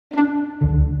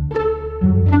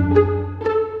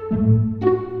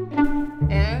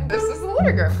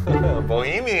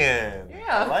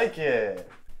I like it.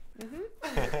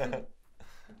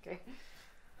 Okay.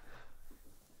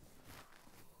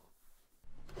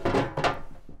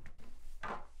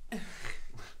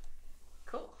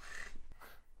 Cool.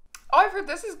 Oh, I've heard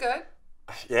this is good.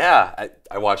 Yeah,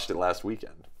 I watched it last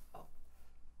weekend.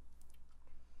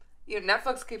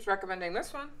 Netflix keeps recommending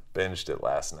this one. Binged it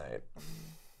last night.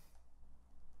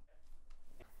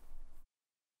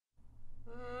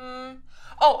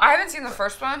 Oh, I haven't seen the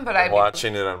first one, but I'm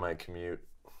watching it on my commute.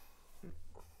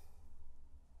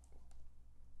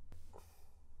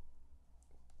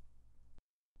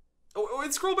 Oh,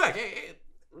 scroll back. Hey,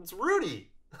 it's Rudy.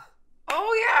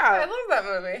 Oh, yeah. I love that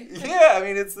movie. Yeah, I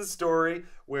mean, it's the story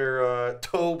where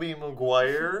Tobey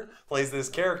Maguire plays this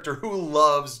character who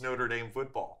loves Notre Dame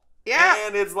football. Yeah.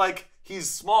 And it's like, he's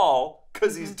small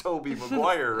because he's Tobey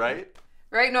Maguire, right?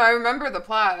 Right? No, I remember the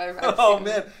plot. Oh,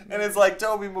 man. And it's like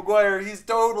Tobey Maguire, he's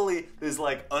totally this,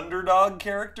 like, underdog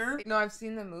character. No, I've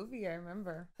seen the movie. I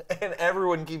remember. And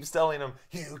everyone keeps telling him,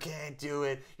 you can't do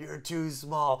it. You're too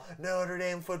small. Notre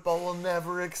Dame football will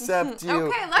never accept you.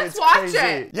 Okay, let's It's watch crazy."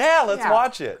 it. Yeah, let's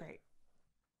watch it. Great.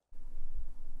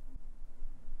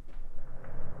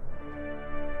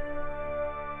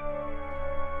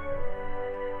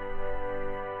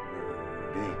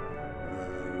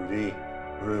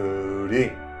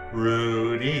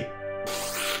 Rudy.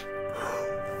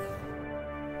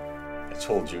 I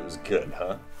told you it was good,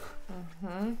 huh?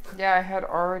 Yeah, I had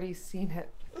already seen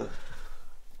it.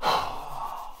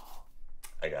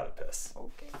 I gotta piss.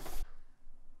 Okay.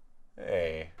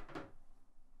 Hey.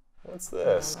 What's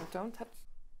this? No, don't touch.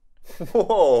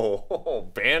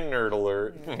 Whoa. Band nerd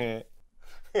alert.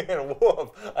 And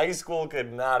whoop. High school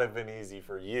could not have been easy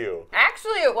for you.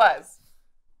 Actually, it was.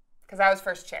 Because I was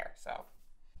first chair, so.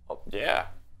 Oh, yeah.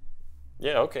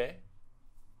 Yeah, okay.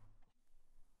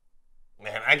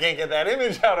 Man, I can't get that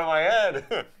image out of my head.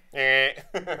 Okay,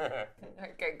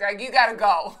 Greg, you gotta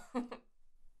go.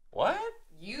 What?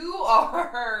 You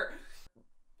are.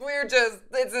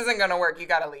 This isn't gonna work. You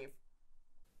gotta leave.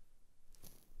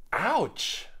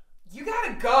 Ouch. You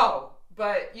gotta go.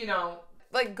 But,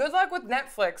 like, good luck with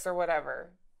Netflix or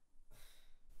whatever.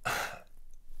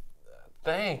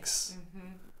 Thanks.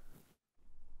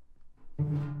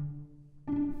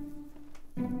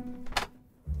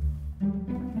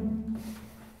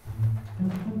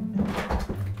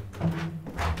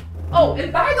 Oh,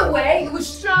 and by the way, it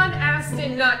was Sean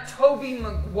Astin, not Tobey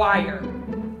Maguire.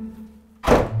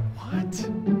 What?